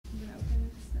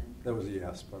That was a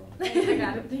yes, but I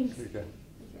got it, thanks. okay.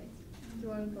 Okay. Do you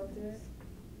want to go through it?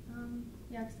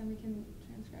 Yeah, because then we can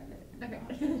transcribe it. And Okay.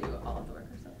 we don't have to do all of the work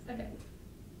ourselves. Okay.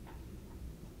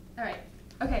 All right.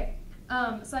 Okay.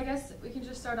 So I guess we can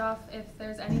just start off if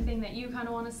there's anything that you kind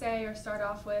of want to say or start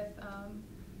off with.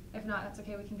 If not, that's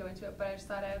okay. We can go into it. But I just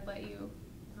thought I would let you,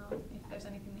 if there's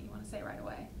anything that you want to say right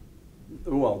away.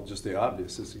 Well, just the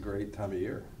obvious. It's a great time of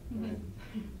year. Mm-hmm. I mean,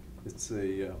 it's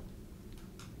a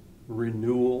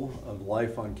renewal of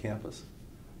life on campus.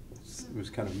 It was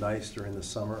kind of nice during the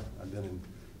summer. I've been in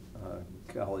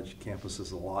college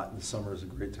campuses a lot, and the summer is a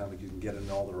great time because you can get in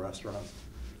all the restaurants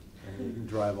and you can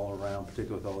drive all around,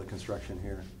 particularly with all the construction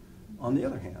here. On the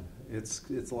other hand, it's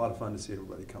a lot of fun to see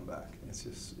everybody come back.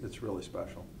 It's really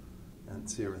special, and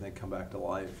see everything come back to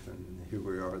life. And here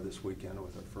we are this weekend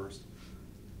with our first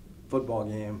football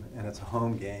game, and it's a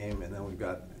home game, and then we've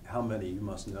got, how many, you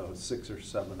must know, 6 or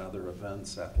 7 other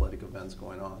events, athletic events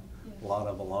going on. Yeah. A lot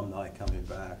of alumni coming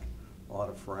back, a lot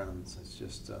of friends. It's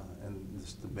just, and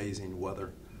just amazing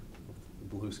weather,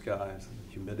 the blue skies,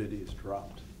 the humidity has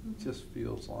dropped. Mm-hmm. It just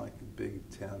feels like a Big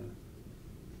Ten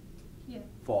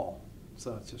fall.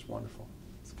 So it's just wonderful.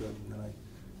 It's good. And then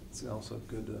it's also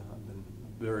good to, I've been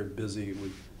very busy.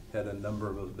 We've had a number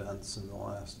of events in the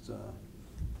last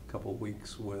couple of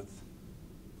weeks with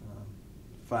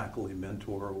faculty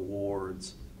mentor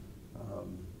awards.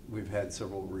 We've had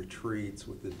several retreats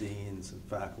with the deans and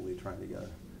faculty trying to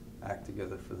act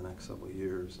together for the next several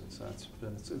years. And so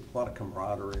it's a lot of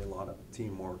camaraderie, a lot of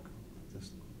teamwork.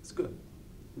 It's good.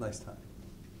 Nice time.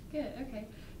 Good. Okay.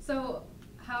 So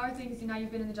how are things? Now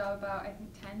you've been in the job about, I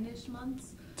think, 10-ish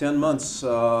months. 10 months.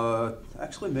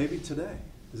 Actually, maybe today.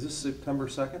 Is this September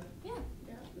 2nd? Yeah.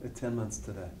 10 months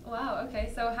today. Wow.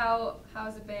 Okay. So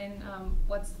how's it been?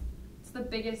 What's the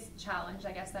biggest challenge,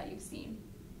 I guess, that you've seen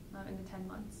in the 10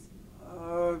 months?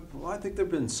 Well, I think there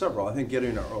have been several. I think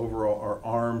getting our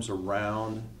arms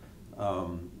around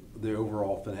the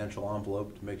overall financial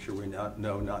envelope to make sure we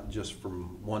know not just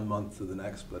from one month to the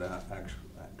next, but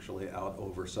actually out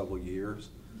over several years,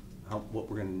 what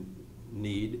we're going to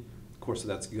need. Of course,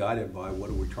 that's guided by what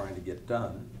are we trying to get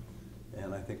done.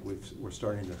 And I think we're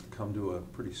starting to come to a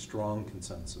pretty strong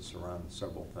consensus around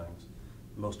several things.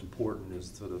 The most important is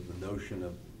sort of the notion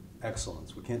of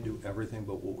excellence. We can't do everything,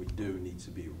 but what we do needs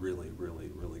to be really, really,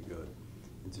 really good.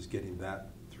 And just getting that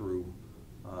through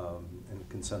and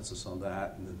consensus on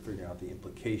that, and then figuring out the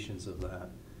implications of that.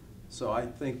 So I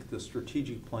think the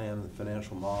strategic plan and the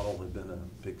financial model have been a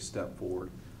big step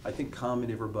forward. I think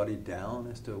calming everybody down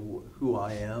as to who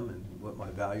I am and what my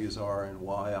values are and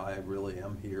why I really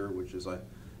am here, which is,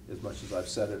 as much as I've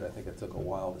said it, I think it took a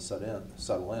while to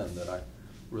settle in, that I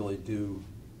really do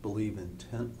believe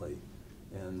intently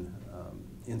in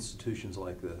institutions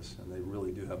like this, and they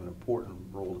really do have an important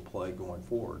role to play going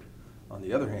forward. On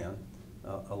the other hand,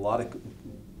 a lot of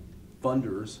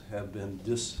funders have been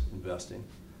disinvesting,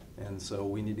 and so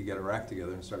we need to get our act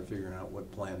together and start figuring out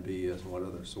what Plan B is and what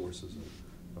other sources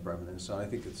of revenue. So I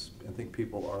think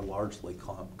people are largely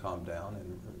calmed down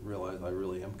and realize I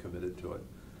really am committed to it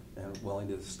and willing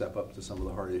to step up to some of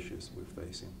the hard issues that we're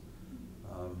facing.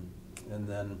 And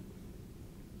then,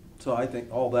 so I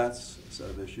think all that's a set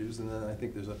of issues, and then I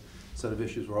think there's a set of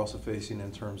issues we're also facing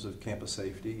in terms of campus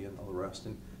safety and all the rest,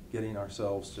 and getting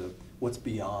ourselves to what's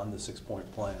beyond the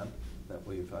 6-point plan that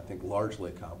we've, I think,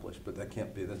 largely accomplished, but that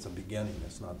can't be, that's a beginning,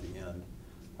 it's not the end.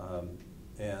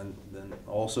 And then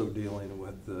also dealing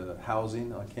with the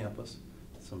housing on campus,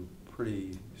 some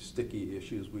pretty sticky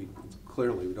issues.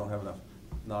 Clearly we don't have enough,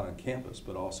 not on campus,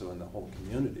 but also in the whole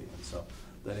community, and so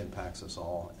that impacts us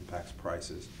all, impacts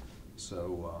prices.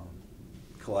 So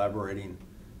collaborating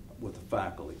with the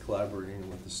faculty, collaborating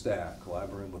with the staff,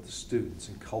 collaborating with the students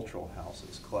in cultural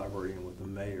houses, collaborating with the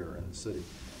mayor and the city,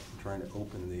 and trying to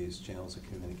open these channels of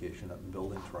communication up, and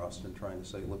building trust, and trying to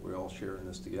say, look, we're all sharing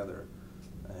this together.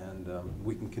 And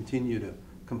we can continue to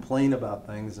complain about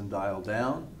things and dial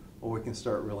down, or we can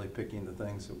start really picking the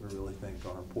things that we really think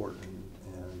are important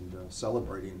and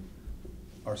celebrating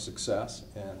our success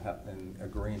and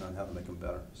agreeing on how to make them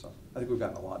better. So I think we've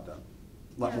gotten a lot done.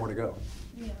 A lot more to go.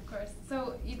 Yeah, of course.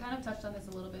 So you kind of touched on this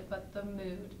a little bit, but the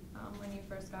mood when you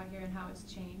first got here and how it's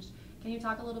changed. Can you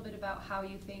talk a little bit about how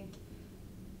you think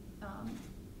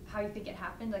it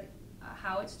happened, like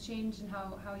how it's changed and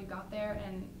how you got there,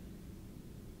 and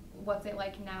what's it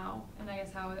like now? And I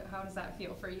guess how does that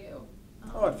feel for you?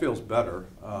 Oh, it feels better,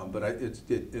 but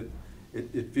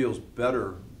it feels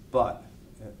better, but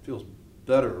it feels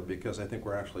better because I think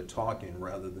we're actually talking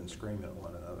rather than screaming at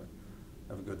one another.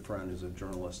 I have a good friend who's a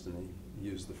journalist, and he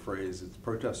used the phrase,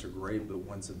 protests are great, but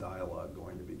when's the dialogue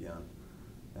going to begin?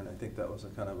 And I think that was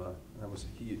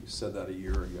he said that a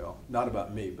year ago, not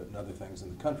about me, but in other things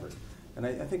in the country. And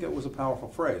I think it was a powerful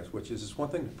phrase, which is it's one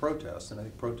thing to protest, and I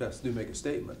think protests do make a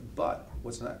statement, but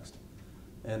what's next?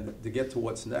 And to get to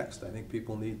what's next, I think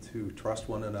people need to trust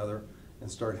one another and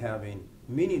start having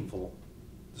meaningful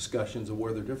discussions of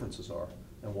where their differences are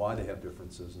and why they have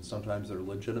differences. And sometimes they're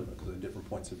legitimate because they have different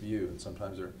points of view, and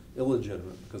sometimes they're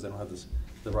illegitimate because they don't have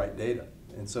the right data.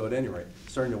 And so at any rate,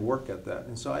 starting to work at that.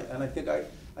 And so I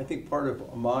think part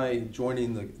of my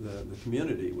joining the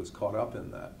community was caught up in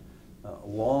that. A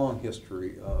long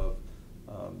history of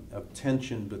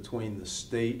tension between the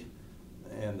state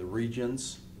and the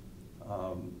regions,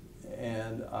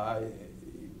 and I'm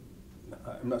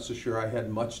not so sure I had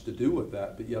much to do with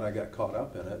that, but yet I got caught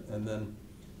up in it. And then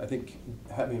I think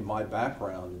having my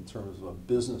background in terms of a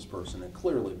business person, and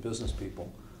clearly business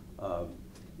people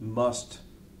must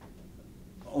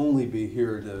only be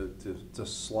here to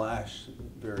slash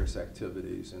various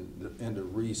activities and to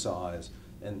resize.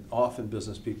 And often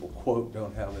business people, quote,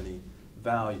 don't have any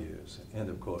values, end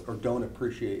of quote, or don't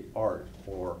appreciate art,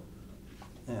 or,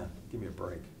 give me a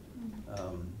break.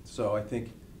 So I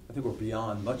think we're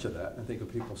beyond much of that. I think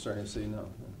of people starting to say, no,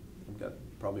 I've got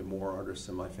probably more artists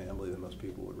in my family than most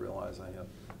people would realize. I have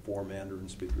 4 Mandarin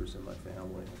speakers in my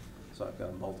family, so I've got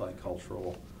a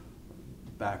multicultural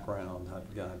background.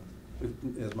 I've got,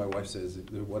 as my wife says,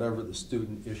 whatever the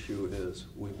student issue is,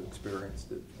 we've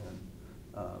experienced it. And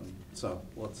so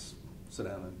let's sit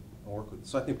down and work with it.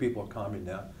 So I think people are calming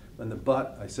down. And the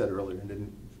but I said earlier and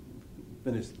didn't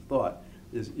finish the thought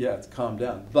is, yeah, it's calmed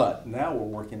down. But now we're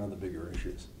working on the bigger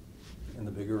issues. And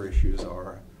the bigger issues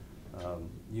are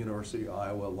University of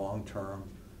Iowa long-term,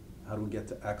 how do we get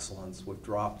to excellence? We've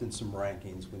dropped in some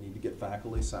rankings. We need to get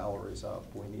faculty salaries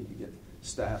up. We need to get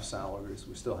staff salaries.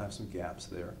 We still have some gaps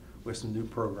there. We have some new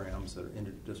programs that are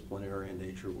interdisciplinary in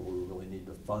nature where we really need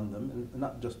to fund them, and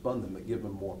not just fund them, but give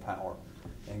them more power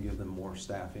and give them more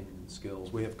staffing and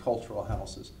skills. We have cultural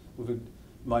houses. In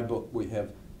my book, we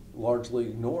have largely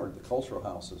ignored the cultural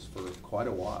houses for quite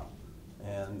a while.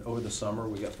 And over the summer,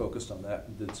 we got focused on that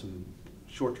and did some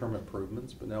short-term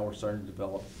improvements, but now we're starting to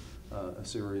develop a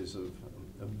series of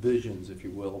visions, if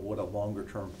you will, of what a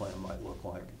longer-term plan might look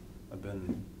like.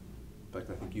 In fact,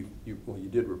 I think you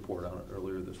did report on it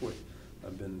earlier this week.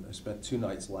 I spent 2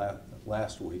 nights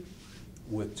last week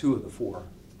with 2 of the 4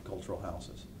 cultural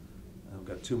houses. And I've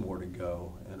got 2 more to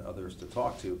go and others to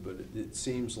talk to, but it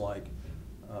seems like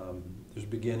there's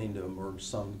beginning to emerge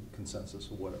some consensus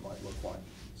of what it might look like.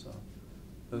 So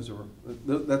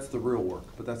that's the real work,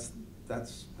 but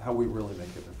that's how we really make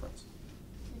a difference.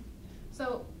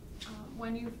 So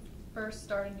when you first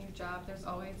start a new job, there's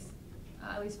always,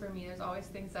 at least for me, there's always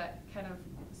things that kind of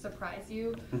surprise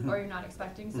you or you're not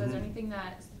expecting. So is there anything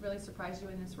that really surprised you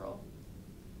in this role?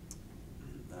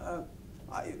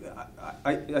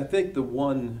 I think the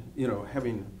one,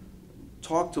 having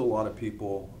talked to a lot of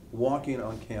people, walking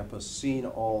on campus, seeing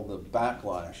all the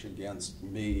backlash against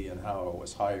me and how I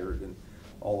was hired and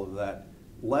all of that,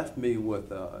 left me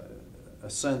with a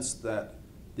sense that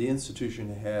the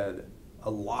institution had a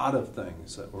lot of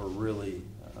things that were really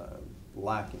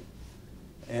lacking.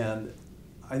 And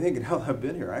I think now that I've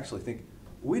been here, I actually think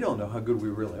we don't know how good we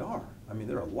really are. I mean,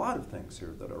 there are a lot of things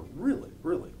here that are really,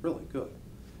 really, really good.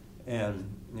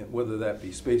 And whether that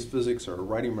be space physics or a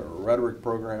writing or rhetoric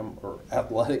program or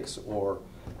athletics or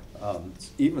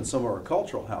even some of our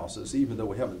cultural houses, even though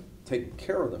we haven't taken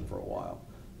care of them for a while,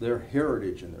 their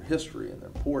heritage and their history and the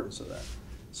importance of that.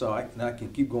 So I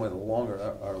can keep going longer.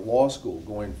 Our law school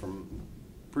going from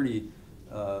pretty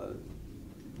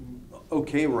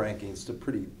okay rankings to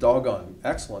pretty doggone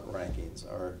excellent rankings.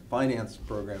 Our finance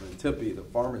program in Tippy, the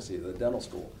pharmacy, the dental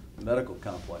school, the medical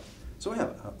complex. So we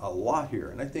have a lot here,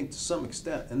 and I think to some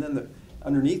extent, and then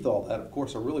underneath all that, of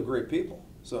course, are really great people.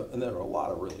 And there are a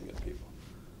lot of really good people.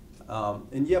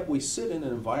 And yet we sit in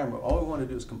an environment, all we want to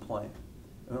do is complain.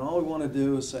 And all we want to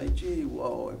do is say, gee,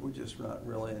 whoa, we're just not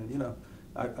really, and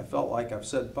I felt like I've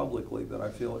said publicly that I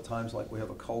feel at times like we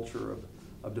have a culture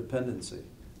of dependency.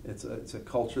 It's a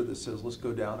culture that says, let's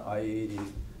go down I-80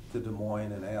 to Des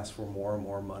Moines and ask for more and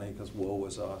more money because woe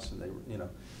is us. And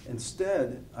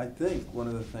Instead, I think one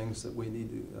of the things that we need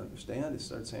to understand is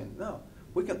start saying, no,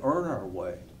 we can earn our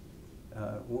way.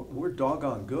 We're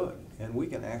doggone good, and we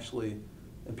can actually,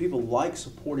 and people like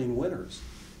supporting winners,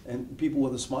 and people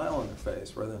with a smile on their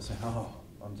face rather than saying, oh,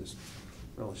 I'm just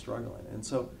really struggling. And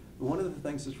so one of the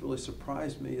things that's really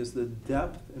surprised me is the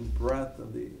depth and breadth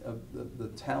of the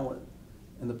talent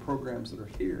and the programs that are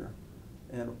here.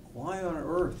 And why on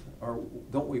earth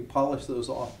don't we polish those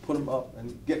off, put them up,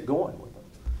 and get going with them?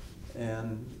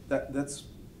 And that's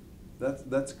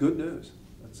good news.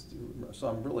 So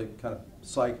I'm really kind of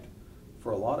psyched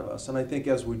for a lot of us. And I think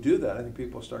as we do that, I think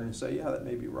people are starting to say, yeah, that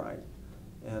may be right.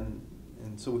 And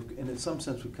so and in some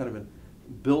sense, we've kind of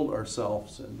built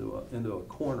ourselves into a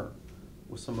corner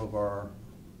with some of our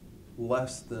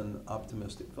less than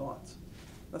optimistic thoughts.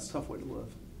 That's a tough way to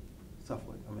live. It's a tough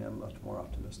way. I mean, I'm much more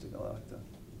optimistic. I like that.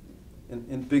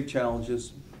 And big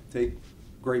challenges take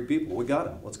great people. We got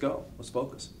them. Let's go. Let's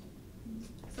focus.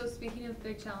 So speaking of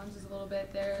big challenges a little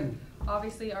bit, there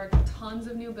obviously are tons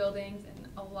of new buildings and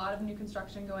a lot of new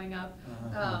construction going up.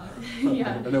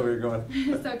 Yeah. I know where you're going.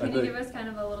 So can you give us kind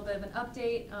of a little bit of an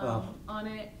update on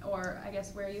it, or I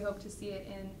guess where you hope to see it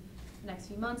in the next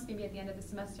few months, maybe at the end of the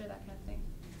semester, that kind of thing?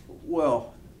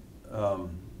 Well,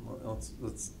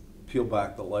 let's peel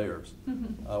back the layers.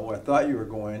 What I thought you were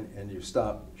going, and you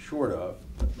stopped short of,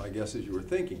 my guess is you were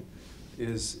thinking,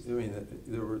 is, I mean,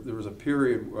 there was a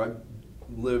period where I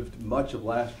lived much of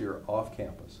last year off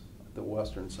campus, at the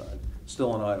western side,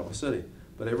 still in Iowa City.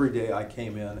 But every day I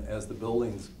came in as the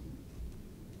buildings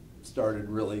started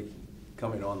really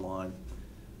coming online,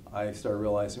 I started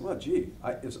realizing, well, gee,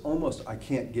 it's almost I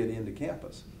can't get into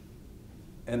campus.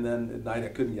 And then at night I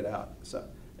couldn't get out. So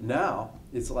now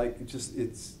it's like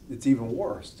it's even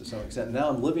worse to some extent. Now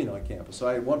I'm living on campus. So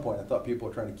at one point I thought people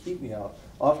were trying to keep me out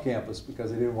off campus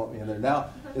because they didn't want me in there.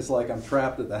 Now it's like I'm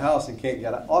trapped at the house and can't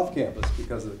get off campus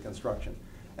because of the construction.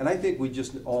 And I think we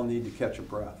just all need to catch a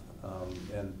breath.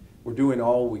 And we're doing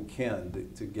all we can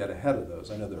to get ahead of those.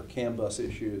 I know there are CAN bus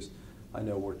issues. I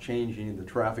know we're changing the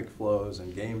traffic flows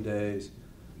and game days.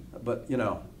 But, you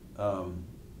know,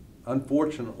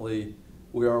 unfortunately,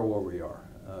 we are where we are.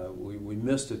 We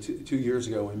missed it 2 years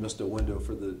ago. We missed a window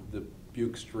for the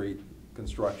Buke Street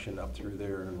construction up through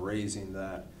there and raising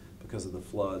that because of the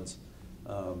floods.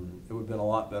 It would have been a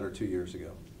lot better 2 years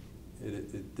ago.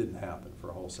 It didn't happen for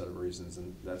a whole set of reasons,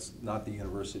 and that's not the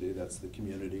university, that's the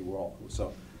community. We're all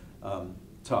so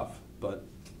tough, but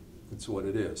it's what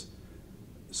it is.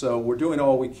 So we're doing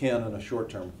all we can in the short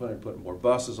term. We're putting more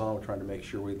buses on. We're trying to make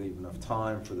sure we leave enough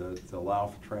time to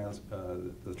allow for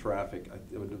the traffic.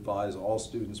 I would advise all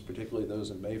students, particularly those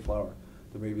in Mayflower,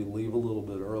 to maybe leave a little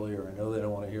bit earlier. I know they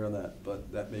don't want to hear that,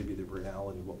 but that may be the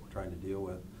reality of what we're trying to deal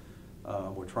with.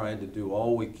 We're trying to do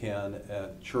all we can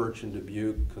at Church and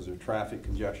Dubuque because there are traffic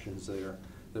congestions there.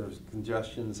 There's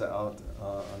congestions out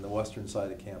on the western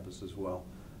side of campus as well.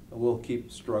 We'll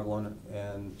keep struggling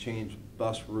and change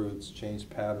bus routes, change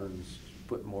patterns,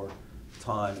 put more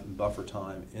time and buffer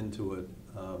time into it.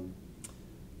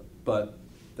 But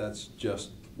that's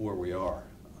just where we are.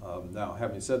 Now,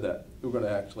 having said that, we're going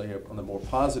to actually have, on the more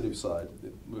positive side,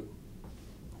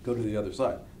 go to the other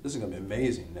side. This is going to be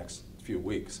amazing next few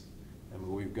weeks. I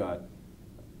mean, we've got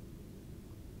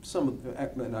some,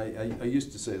 and I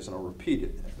used to say this, and I'll repeat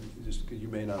it, just because you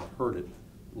may not have heard it,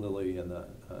 Lily and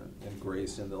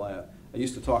Grace in the lab. I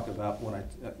used to talk about when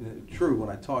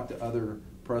I talked to other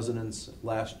presidents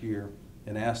last year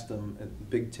and asked them at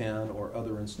Big Ten or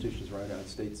other institutions around the United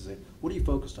States to say, what are you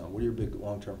focused on? What are your big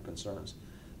long-term concerns?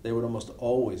 They would almost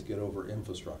always get over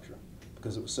infrastructure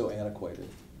because it was so antiquated.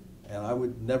 And I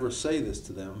would never say this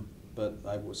to them, but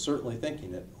I was certainly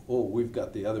thinking it, oh, we've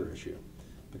got the other issue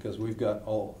because we've got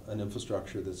an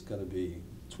infrastructure that's going to be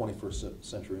 21st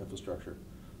century infrastructure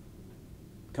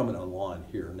coming online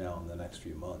here now in the next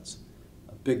few months,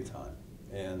 big time.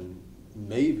 And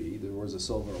maybe there was a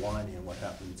silver lining in what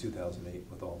happened in 2008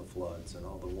 with all the floods and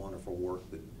all the wonderful work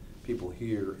that people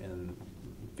here in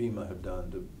FEMA have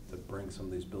done to bring some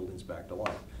of these buildings back to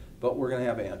life. But we're going to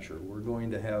have Ansher. We're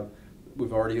going to have,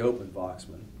 we've already opened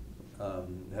Voxman.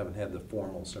 Haven't had the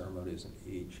formal ceremonies in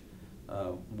each.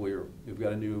 We've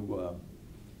got a new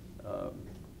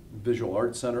visual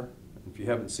arts center. If you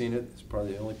haven't seen it, it's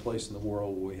probably the only place in the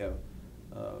world where we have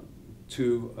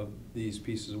two of these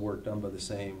pieces of work done by the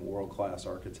same world-class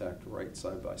architect right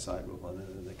side by side with one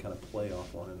another, and they kind of play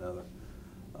off one another.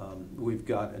 We've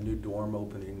got a new dorm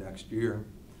opening next year,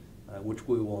 which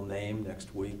we will name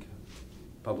next week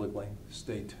publicly.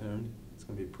 Stay tuned. It's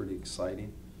going to be pretty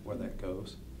exciting where that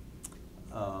goes.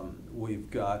 We've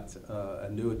got a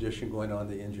new addition going on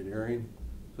to the engineering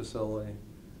facility.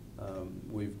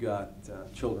 We've got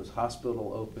Children's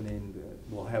Hospital opening.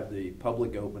 We'll have the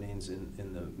public openings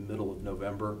in the middle of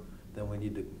November. Then we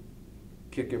need to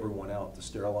kick everyone out to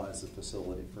sterilize the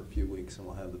facility for a few weeks, and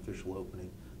we'll have the official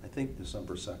opening, I think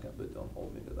December 2nd, but don't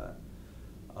hold me to that.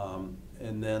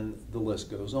 And then the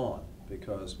list goes on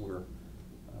because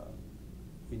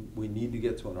we need to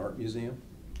get to an art museum,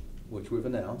 which we've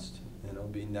announced, and it'll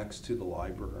be next to the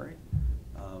library.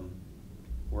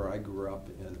 Where I grew up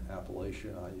in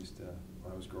Appalachia,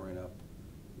 when I was growing up,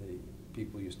 the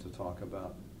people used to talk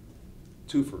about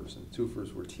twofers, and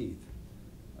twofers were teeth.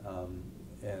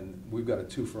 And we've got a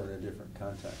twofer in a different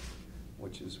context,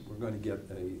 which is we're going to get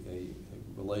a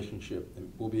relationship,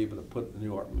 and we'll be able to put the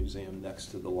New Art Museum next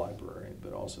to the library,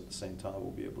 but also at the same time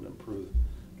we'll be able to improve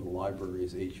the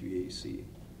library's HVAC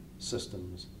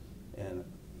systems and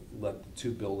let the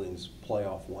two buildings play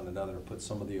off one another and put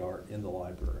some of the art in the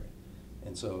library.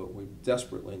 And so we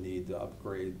desperately need to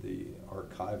upgrade the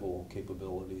archival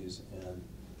capabilities and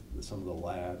some of the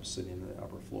labs sitting in the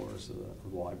upper floors of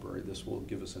the library. This will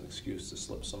give us an excuse to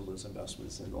slip some of those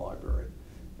investments in the library,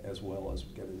 as well as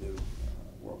get a new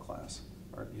world-class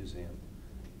art museum.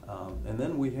 And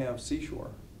then we have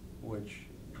Seashore, which,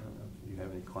 I don't know if you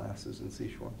have any classes in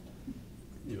Seashore.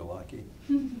 You're lucky.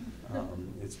 It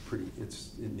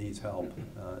needs help.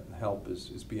 Help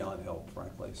is beyond help,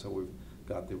 frankly. So we've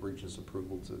got the Regent's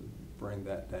approval to bring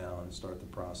that down and start the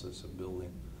process of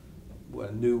building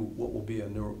what will be a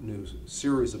new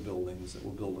series of buildings that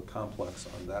will build a complex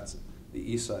on that's the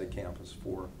east side campus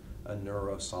for a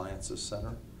neurosciences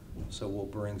center. So we'll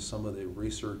bring some of the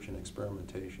research and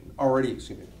experimentation already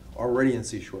in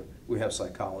Seashore. We have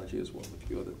psychology as well, a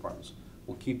few other departments.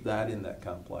 We'll keep that in that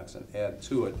complex and add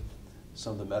to it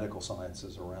some of the medical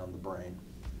sciences around the brain,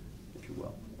 if you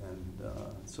will. And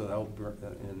so that will be,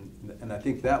 and I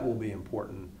think that will be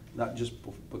important, not just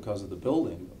because of the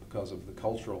building, but because of the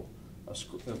cultural,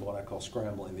 what I call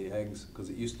scrambling the eggs, because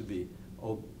it used to be,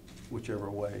 whichever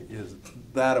way is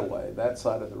that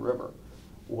side of the river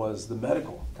was the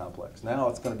medical complex. Now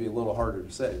it's going to be a little harder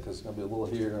to say because it's going to be a little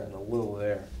here and a little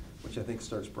there, which I think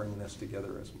starts bringing us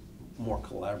together as more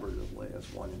collaboratively as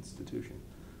one institution.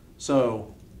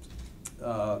 So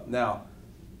now,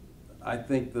 I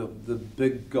think the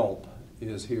big gulp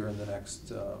is here in the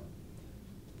next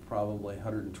probably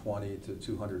 120 to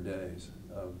 200 days.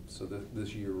 So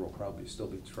this year will probably still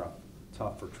be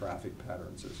tough for traffic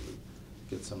patterns as we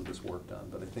get some of this work done.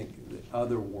 But I think the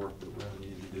other work that we're going to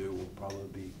need to do will probably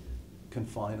be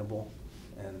confinable,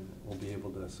 and we'll be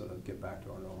able to sort of get back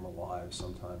to our normal lives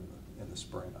sometime in the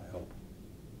spring, I hope.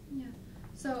 Yeah.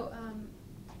 So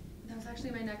that was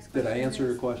actually my next question. Did I answer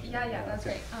your question? Yeah, that's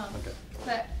okay. great. Okay.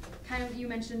 But kind of you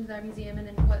mentioned the museum and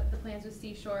then what the plans with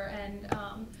Seashore, and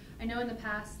I know in the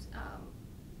past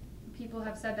people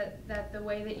have said that the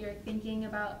way that you're thinking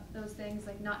about those things,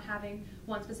 like not having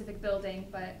one specific building,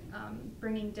 but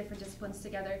bringing different disciplines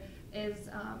together, is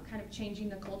kind of changing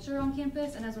the culture on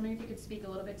campus. And I was wondering if you could speak a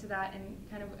little bit to that, and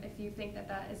kind of if you think that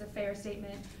that is a fair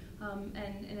statement,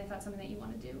 and if that's something that you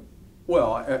want to do.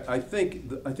 Well, I think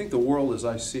the world as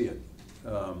I see it,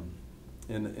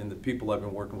 in the people I've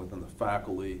been working with in the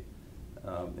faculty,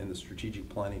 in the strategic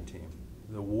planning team,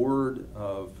 the word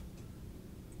of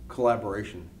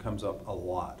collaboration comes up a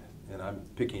lot, and I'm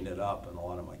picking it up in a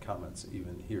lot of my comments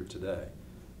even here today,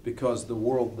 because the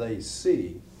world they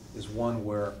see is one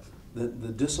where the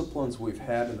disciplines we've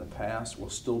had in the past will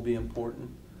still be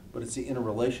important, but it's the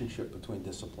interrelationship between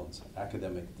disciplines,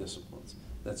 academic disciplines,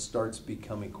 that starts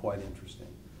becoming quite interesting.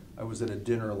 I was at a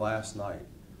dinner last night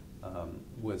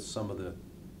with some of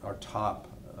our top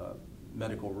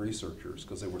medical researchers,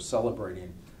 because they were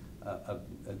celebrating a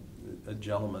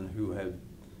gentleman who had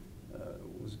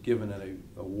was given an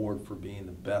award for being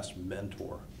the best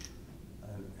mentor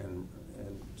and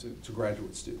to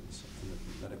graduate students in the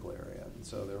medical area. And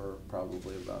so there were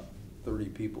probably about 30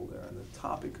 people there, and the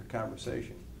topic of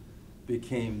conversation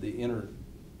became the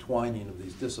intertwining of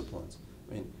these disciplines.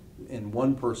 I mean, and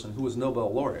one person who was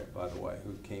Nobel laureate, by the way,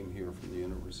 who came here from the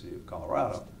University of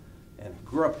Colorado and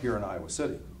grew up here in Iowa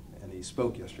City, and he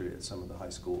spoke yesterday at some of the high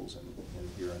schools and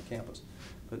here on campus.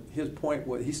 But his point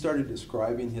was, he started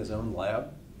describing his own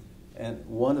lab, and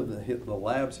one of the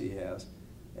labs he has,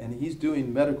 and he's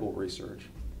doing medical research,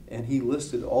 and he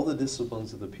listed all the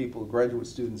disciplines of the people, graduate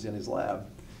students in his lab,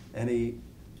 and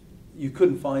you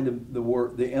couldn't find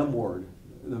the M word,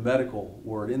 the medical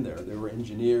word in there. There were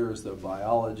engineers, there were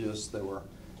biologists, there were,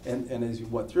 and as you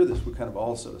went through this, we kind of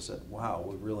also said, wow,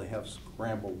 we really have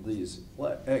scrambled these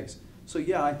eggs. So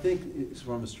yeah, I think it's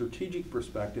from a strategic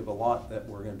perspective, a lot that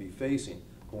we're going to be facing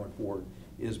going forward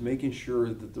is making sure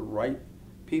that the right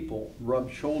people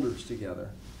rub shoulders together,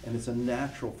 and it's a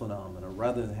natural phenomenon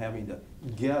rather than having to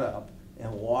get up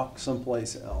and walk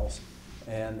someplace else,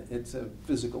 and it's a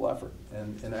physical effort.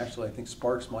 And actually, I think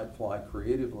sparks might fly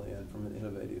creatively and from an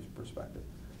innovative perspective.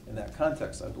 In that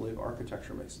context, I believe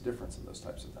architecture makes a difference in those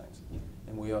types of things,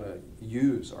 and we ought to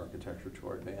use architecture to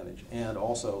our advantage, and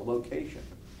also location,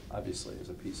 obviously, is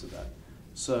a piece of that.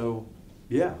 So,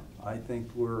 yeah, I think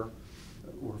we're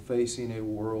facing a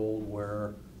world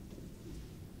where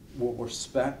we'll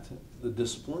respect the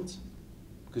disciplines,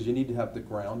 because you need to have the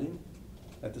grounding,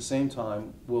 At the same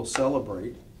time, we'll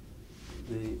celebrate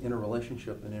the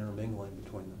interrelationship and intermingling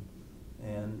between them.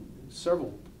 And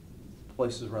several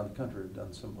places around the country have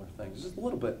done similar things. Just a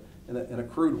little bit, in a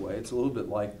crude way, it's a little bit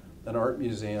like an art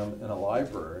museum and a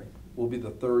library will be the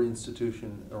third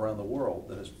institution around the world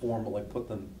that has formally put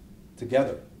them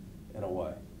together in a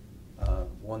way.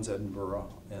 One's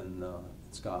Edinburgh in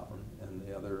Scotland, and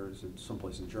the other is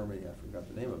someplace in Germany. I forgot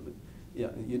the name of it. Yeah,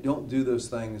 you don't do those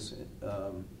things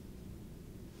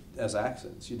as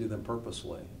accidents. You do them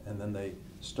purposely, and then they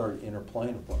start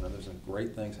interplaying with one another, and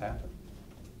great things happen.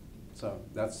 So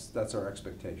that's our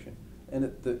expectation. And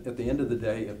at the end of the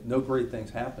day, if no great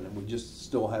things happen and we just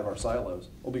still have our silos,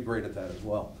 we'll be great at that as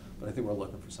well. But I think we're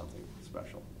looking for something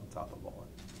special on top of all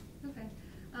that. Okay.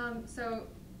 So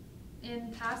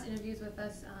in past interviews with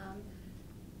us,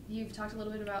 you've talked a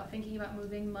little bit about thinking about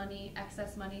moving money,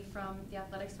 excess money from the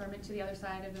athletics department to the other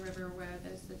side of the river where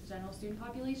there's the general student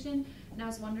population. And I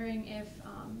was wondering if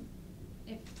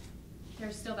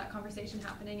there's still that conversation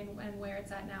happening and where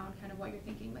it's at now and kind of what you're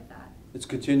thinking with that. It's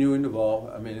continuing to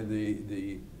evolve. I mean,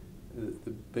 the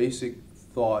basic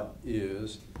thought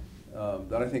is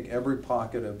that I think every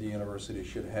pocket of the university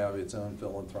should have its own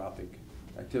philanthropic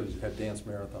activities. We have dance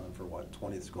marathon for what,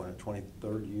 it's going to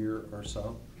 23rd year or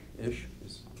so-ish,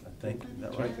 I think. Is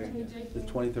that right? The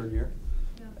 23rd year?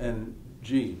 Yeah. And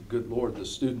gee, good Lord, the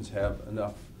students have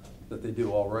enough that they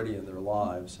do already in their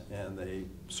lives, and they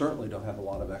certainly don't have a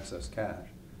lot of excess cash.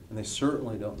 And they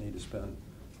certainly don't need to spend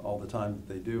all the time that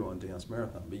they do on dance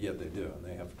marathon, but yet they do, and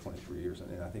they have for 23 years.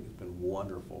 And I think it's been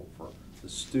wonderful for the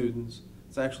students.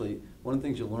 It's actually, one of the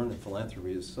things you learn in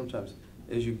philanthropy is sometimes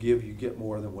as you give, you get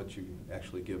more than what you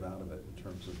actually give out of it in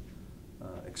terms of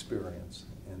experience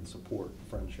and support,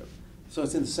 friendship. So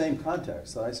it's in the same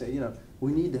context that I say,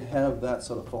 we need to have that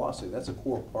sort of philosophy. That's a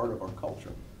core part of our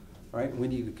culture, right? We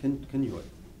need to continue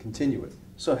it.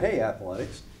 So hey,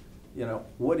 athletics,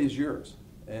 what is yours?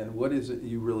 And what is it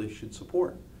you really should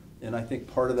support? And I think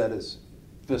part of that is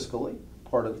fiscally,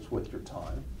 part of it's with your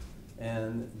time.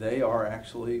 And they are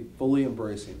actually fully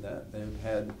embracing that. They've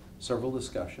had several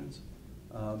discussions,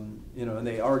 and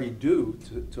they already do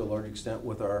to a large extent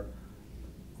with our,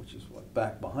 which is what,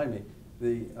 back behind me,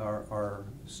 our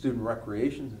student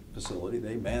recreation facility.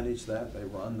 They manage that, they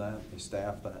run that, they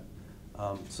staff that.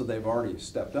 So they've already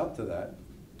stepped up to that.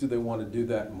 Do they want to do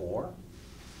that more?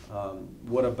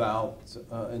 What about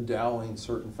endowing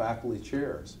certain faculty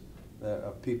chairs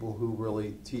of people who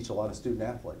really teach a lot of student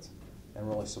athletes and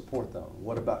really support them?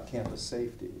 What about campus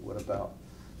safety? What about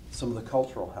some of the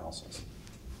cultural houses?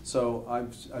 So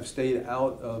I've stayed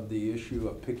out of the issue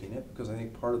of picking it because I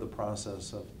think part of the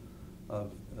process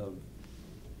of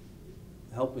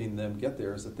helping them get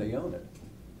there is that they own it.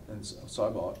 And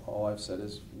so all I've said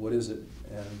is, what is it?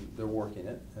 And they're working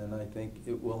it, and I think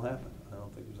it will happen. I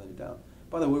don't think there's any doubt.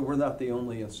 By the way, we're not the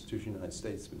only institution in the United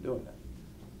States that's been doing that.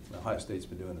 Ohio State's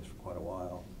been doing this for quite a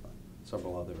while.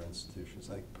 Several other institutions.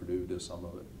 I think Purdue does some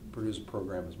of it. Purdue's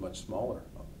program is much smaller.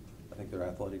 I think their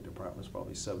athletic department is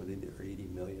probably $70 or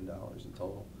 $80 million in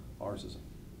total. Ours is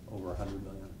over $100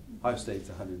 million. Ohio State's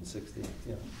 160.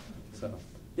 So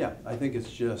yeah, I think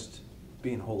it's just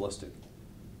being holistic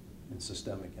and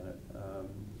systemic in it.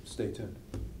 Stay tuned.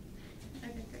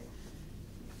 Okay, great.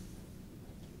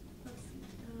 Let's see.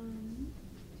 Do you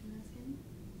want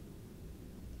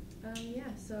to ask any? Yeah,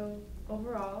 so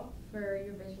overall, for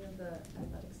your vision of the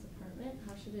athletics department,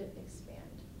 how should it expand?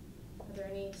 Are there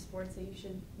any sports that you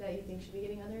think should be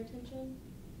getting other attention?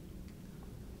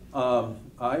 I'll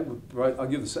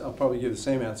probably give the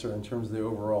same answer in terms of the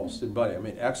overall student body. I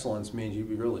mean, excellence means you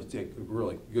really take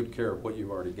really good care of what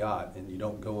you've already got, and you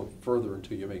don't go further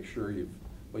until you make sure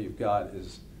what you've got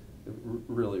is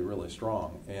really, really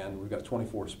strong. And we've got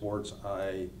 24 sports.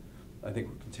 I think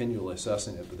we're continually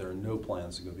assessing it, but there are no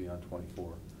plans to go beyond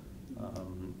 24.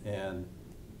 And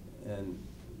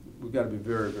we've got to be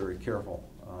very, very careful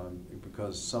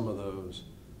because some of those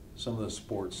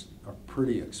sports are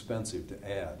pretty expensive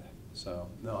to add. So,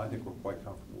 no, I think we're quite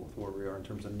comfortable with where we are in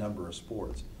terms of number of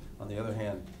sports. On the other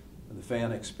hand, the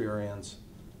fan experience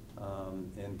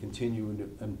and continuing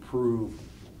to improve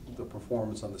the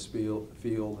performance on the field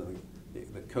and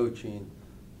the coaching,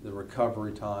 the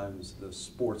recovery times, the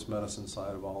sports medicine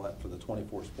side of all that for the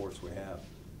 24 sports we have,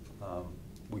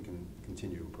 we can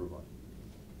continue to improve on.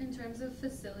 In terms of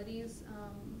facilities,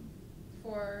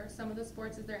 for some of the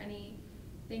sports, is there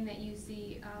anything that you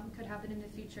see could happen in the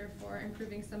future for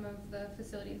improving some of the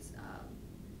facilities,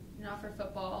 not for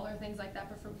football or things like that,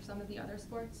 but for some of the other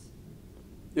sports?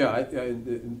 Yeah,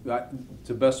 to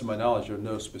the best of my knowledge, there are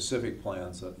no specific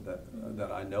plans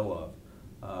that I know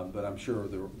of, but I'm sure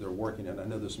they're working. And I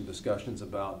know there's some discussions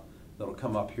about that'll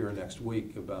come up here next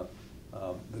week about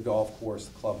the golf course.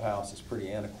 The clubhouse is pretty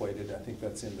antiquated. I think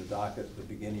that's in the docket, the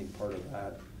beginning part of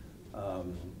that.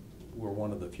 We're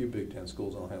one of the few Big Ten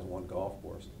schools that only has one golf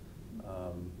course.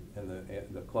 And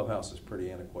the clubhouse is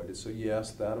pretty antiquated. So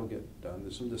yes, that'll get done.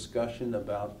 There's some discussion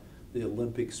about the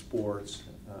Olympic sports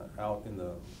out in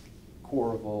the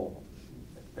Coralville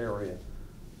area,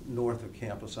 north of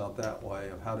campus out that way,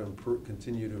 of how to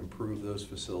continue to improve those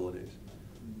facilities.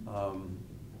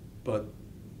 But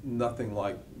nothing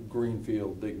like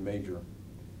Greenfield, big major.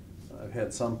 I've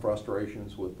had some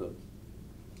frustrations with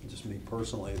just me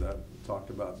personally, that talked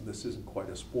about this isn't quite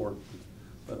a sport,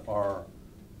 but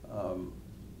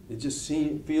it just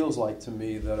feels like to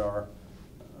me that our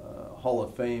Hall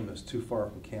of Fame is too far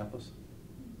from campus,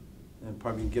 and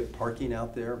probably get parking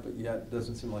out there, but yet it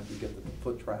doesn't seem like we get the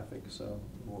foot traffic. So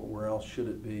where else should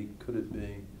it be? Could it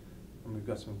be? And we've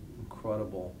got some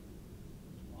incredible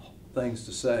things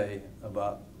to say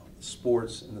about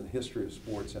sports and the history of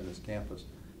sports in this campus,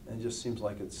 and it just seems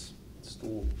like it's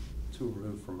still too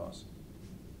removed from us.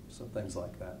 So things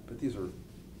like that, but these are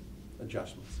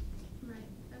adjustments. Right.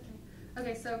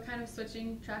 Okay, so kind of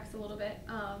switching tracks a little bit.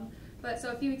 But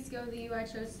so a few weeks ago, the UI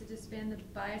chose to disband the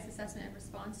bias assessment and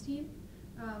response team.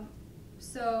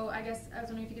 So I guess I was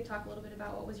wondering if you could talk a little bit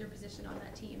about what was your position on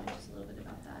that team and just a little bit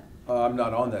about that. I'm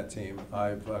not on that team.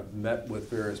 I've met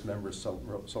with various members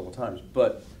several times,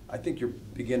 but I think your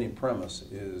beginning premise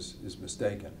is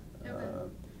mistaken, Okay.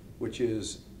 Which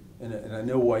is, and I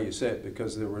know why you say it,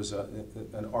 because there was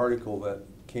an article that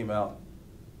came out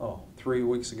 3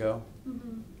 weeks ago,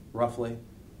 roughly,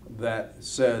 that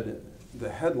said the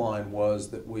headline was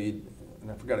that and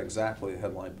I forgot exactly the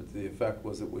headline, but the effect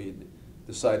was that we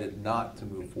decided not to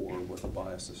move forward with a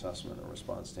bias assessment and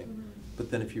response team.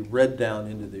 But then if you read down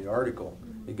into the article,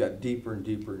 it got deeper and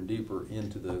deeper and deeper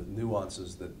into the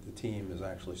nuances that the team is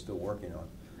actually still working on.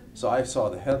 So I saw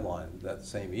the headline that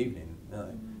same evening,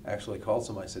 and I actually called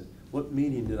somebody and said, what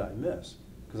meeting did I miss?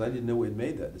 Because I didn't know we had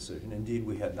made that decision. Indeed,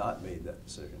 we had not made that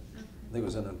decision. I think it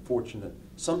was an unfortunate,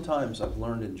 sometimes I've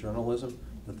learned in journalism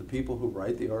that the people who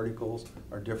write the articles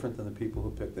are different than the people who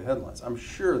pick the headlines. I'm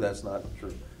sure that's not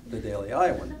true, the Daily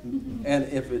Iowan. And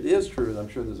if it is true, I'm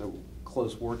sure there's a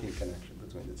close working connection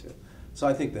between the two. So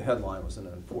I think the headline was an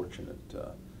unfortunate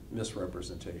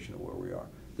misrepresentation of where we are.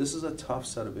 This is a tough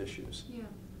set of issues. Yeah.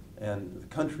 And the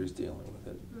country's dealing with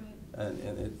it. Right.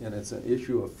 And it's an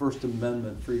issue of First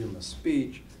Amendment freedom of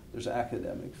speech. There's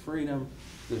academic freedom.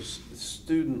 There's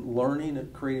student learning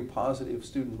and creating positive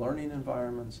student learning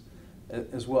environments,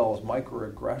 as well as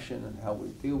microaggression and how we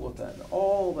deal with that. And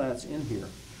all that's in here.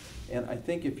 And I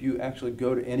think if you actually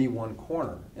go to any one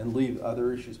corner and leave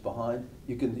other issues behind,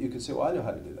 you can say, well, I know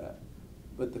how to do that.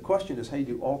 But the question is how you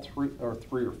do all three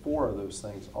or four of those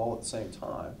things all at the same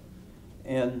time.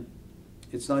 And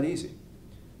it's not easy.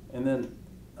 And then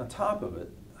on top of it,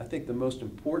 I think the most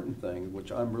important thing, which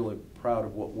I'm really proud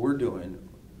of what we're doing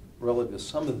relative to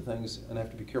some of the things, and I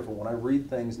have to be careful, when I read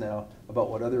things now about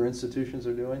what other institutions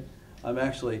are doing, I'm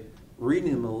actually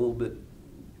reading them a little bit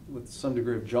with some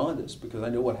degree of jaundice, because I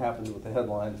know what happened with the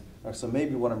headline, so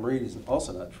maybe what I'm reading is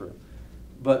also not true.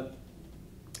 But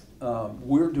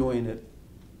we're doing it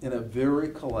in a very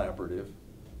collaborative,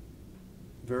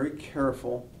 very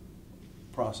careful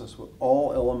process with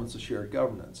all elements of shared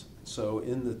governance. So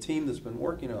in the team that's been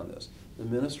working on this, the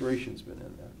administration's been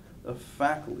in there, the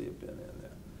faculty have been in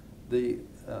there,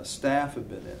 the staff have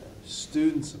been in there,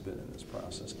 students have been in this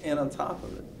process, and on top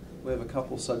of it, we have a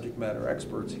couple subject matter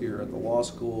experts here at the law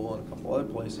school and a couple other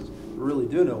places who really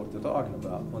do know what they're talking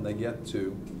about when they get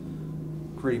to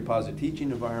creating positive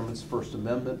teaching environments, First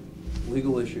Amendment,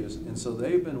 legal issues, and so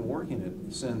they've been working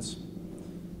it since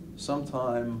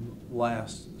sometime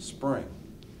last spring.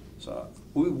 So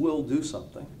we will do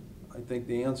something. I think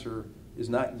the answer is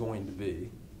not going to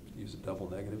be, use a double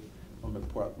negative, I'm going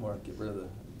to get rid of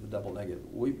the double negative.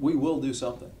 We will do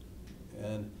something.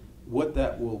 And what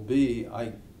that will be,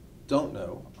 I don't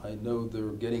know. I know they're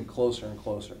getting closer and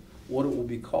closer. What it will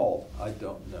be called, I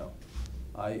don't know.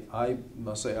 I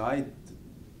must say,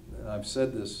 I've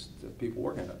said this to people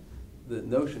working on it, the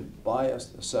notion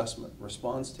biased assessment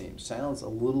response team sounds a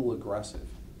little aggressive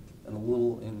and a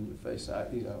little in the face,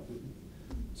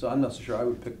 so I'm not so sure I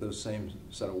would pick those same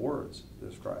set of words to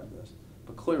describe this.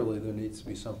 But clearly there needs to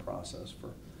be some process for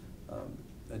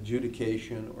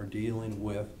adjudication or dealing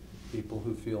with people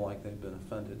who feel like they've been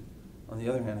offended. On the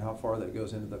other hand, how far that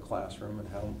goes into the classroom and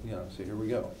how, so here we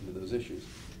go, into those issues.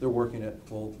 They're working it,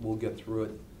 we'll get through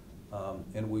it,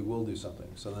 and we will do something.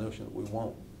 So the notion that we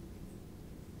won't,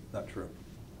 not true.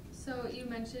 So you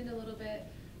mentioned a little bit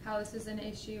how this is an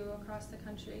issue across the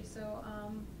country. So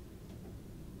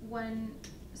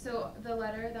So the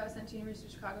letter that was sent to University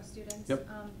of Chicago students, Yep.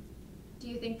 Do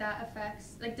you think that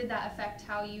affects, like, did that affect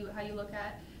how you look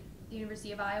at the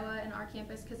University of Iowa and our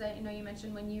campus? Because I know you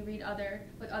mentioned when you read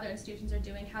what other institutions are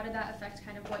doing, how did that affect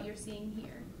kind of what you're seeing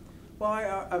here?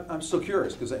 Well, I'm still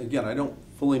curious because, again, I don't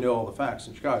fully know all the facts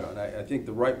in Chicago, and I think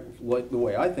the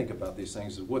way I think about these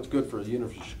things is what's good for the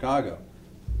University of Chicago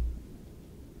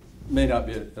may not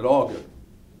be at all good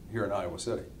here in Iowa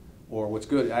City, or what's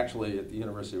good actually at the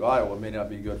University of Iowa may not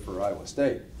be good for Iowa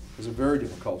State. Those are very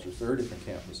different cultures, very different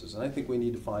campuses, and I think we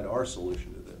need to find our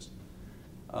solution to this.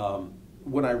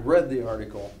 When I read the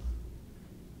article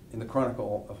in the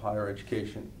Chronicle of Higher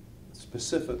Education,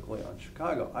 specifically on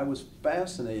Chicago, I was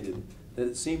fascinated that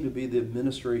it seemed to be the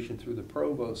administration through the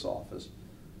provost's office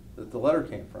that the letter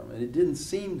came from. And it didn't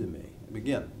seem to me, and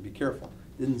again, be careful,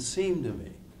 it didn't seem to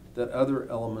me that other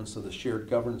elements of the shared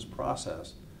governance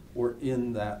process were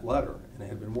in that letter and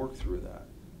had been worked through that.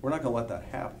 We're not going to let that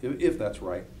happen. If that's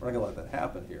right, we're not going to let that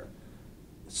happen here.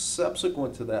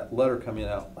 Subsequent to that letter coming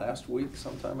out last week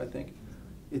sometime, I think,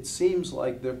 it seems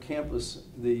like their campus,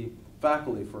 the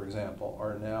faculty, for example,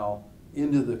 are now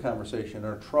into the conversation and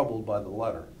are troubled by the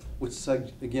letter, which,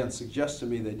 again, suggests to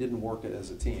me they didn't work it as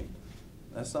a team.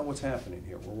 That's not what's happening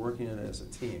here. We're working it as a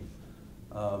team.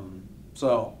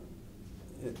 So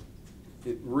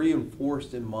it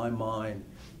reinforced in my mind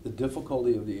the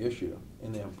difficulty of the issue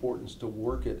and the importance to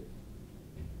work it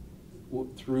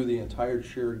through the entire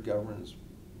shared governance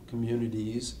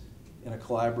communities in a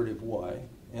collaborative way.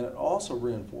 And it also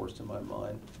reinforced in my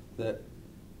mind that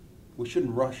we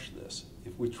shouldn't rush this.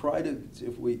 If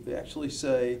we actually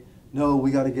say, no,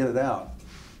 we got to get it out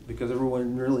because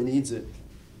everyone really needs it,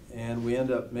 and we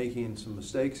end up making some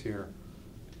mistakes here,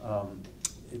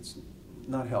 it's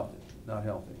not healthy, not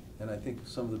healthy. And I think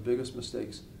some of the biggest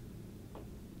mistakes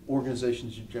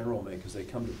organizations in general make is they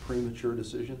come to premature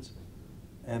decisions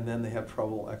and then they have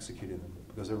trouble executing them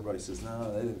because everybody says,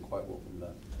 no, they didn't quite what we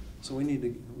meant. So we need to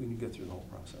get through the whole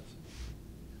process.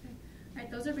 Okay. All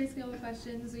right, those are basically all the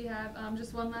questions we have.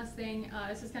 Just one last thing.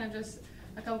 This is kind of just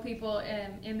a couple people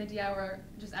in the DI were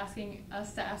just asking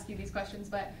us to ask you these questions,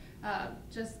 but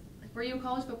just were you a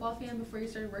college football fan before you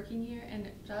started working here,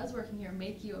 and does working here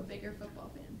make you a bigger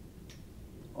football fan?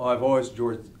 Well, I've always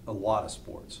enjoyed a lot of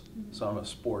sports, so I'm a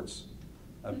sports.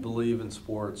 I believe in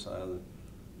sports.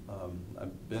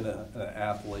 I've been an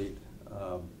athlete,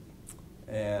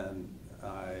 and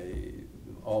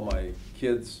all my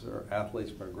kids are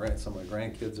athletes. Some of my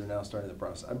grandkids are now starting the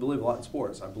process. I believe a lot in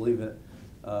sports. I believe in it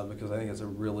because I think it's a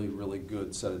really, really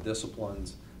good set of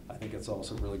disciplines. I think it's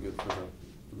also really good for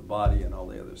the body and all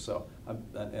the others. So,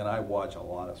 I watch a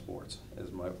lot of sports,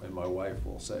 as my wife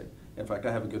will say. In fact,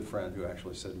 I have a good friend who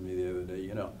actually said to me the other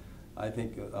day, I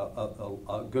think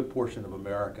a good portion of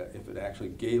America, if it actually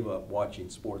gave up watching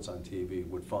sports on TV,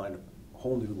 would find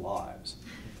whole new lives.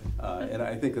 And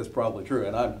I think that's probably true,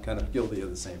 and I'm kind of guilty of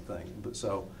the same thing. But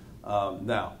so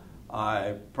now,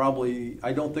 I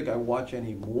don't think I watch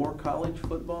any more college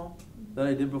football than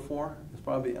I did before. It's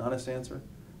probably the honest answer.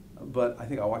 But I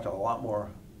think I watch a lot more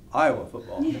Iowa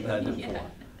football than I did before.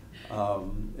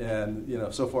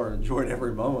 And so far enjoyed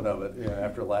every moment of it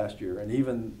after last year. And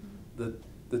even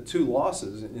the two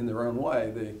losses in their own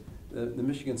way, the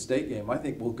Michigan State game, I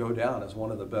think will go down as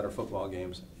one of the better football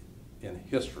games in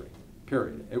history,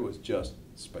 period. It was just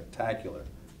spectacular.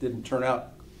 Didn't turn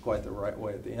out quite the right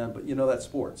way at the end, but that's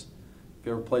sports. If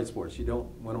you ever played sports, you don't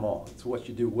win them all. It's what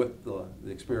you do with the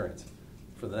experience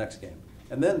for the next game.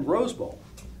 And then Rose Bowl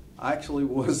actually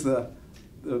was the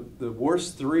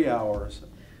worst 3 hours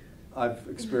I've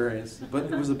experienced, but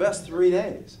it was the best 3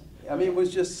 days. I mean, it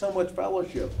was just so much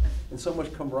fellowship and so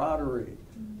much camaraderie.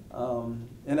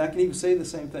 And I can even say the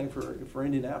same thing for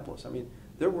Indianapolis. I mean,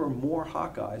 there were more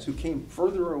Hawkeyes who came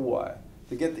further away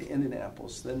to get to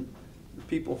Indianapolis than the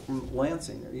people from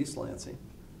Lansing or East Lansing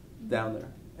down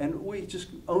there. And we just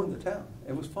owned the town.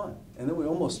 It was fun. And then we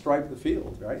almost striped the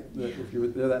field, right, if you were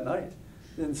there that night.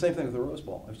 And the same thing with the Rose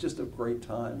Bowl. It was just a great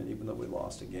time, and even though we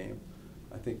lost a game,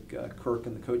 I think Kirk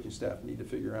and the coaching staff need to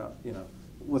figure out,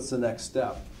 what's the next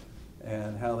step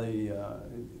and how they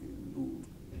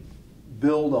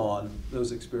build on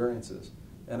those experiences.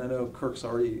 And I know Kirk's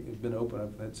already been open.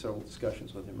 I've had several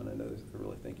discussions with him, and I know they're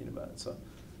really thinking about it. So,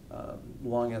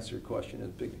 long answer to your question,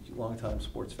 is long-time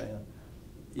sports fan,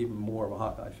 even more of a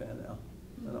Hawkeye fan now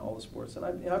than all the sports. And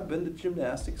I've been to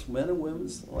gymnastics, men and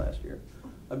women's last year.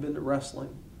 I've been to wrestling.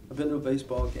 I've been to a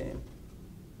baseball game.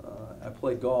 I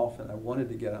played golf, and I wanted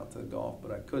to get out to the golf,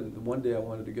 but I couldn't. The one day I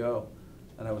wanted to go,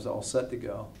 and I was all set to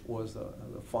go, was the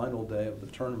final day of the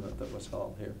tournament that was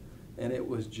held here. And it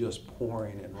was just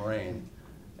pouring in rain.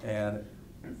 And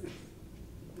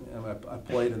I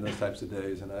played in those types of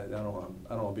days, and I don't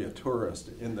want to be a tourist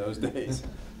in those days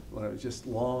when it was just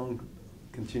long,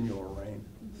 continual rain.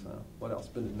 Mhm. So what else?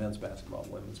 Been to men's basketball,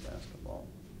 women's basketball.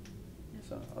 Yeah.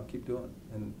 So I'll keep doing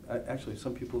it. And actually,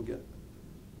 some people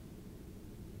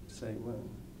say, well,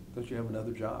 don't you have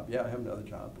another job? Yeah, I have another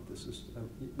job, but this is,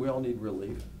 we all need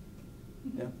relief.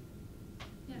 Mhm. Yeah.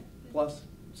 Yeah. Plus,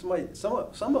 somebody's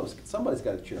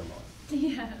got to cheer them on.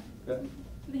 Yeah. Okay.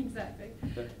 Exactly.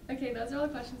 Okay. Okay, those are all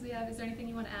the questions we have. Is there anything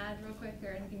you want to add real quick,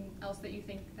 or anything else that you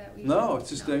think that we No, should it's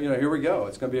just, know? here we go.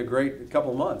 It's going to be a great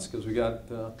couple of months because we got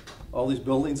all these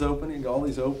buildings opening, all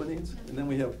these openings, and then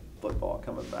we have football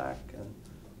coming back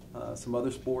and some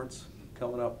other sports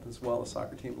coming up as well. The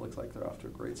soccer team looks like they're off to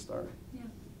a great start. Yeah.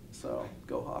 So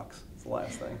go Hawks. It's the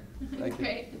last thing. Thank you.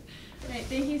 Great. Great.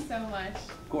 Thank you so much.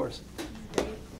 Of course.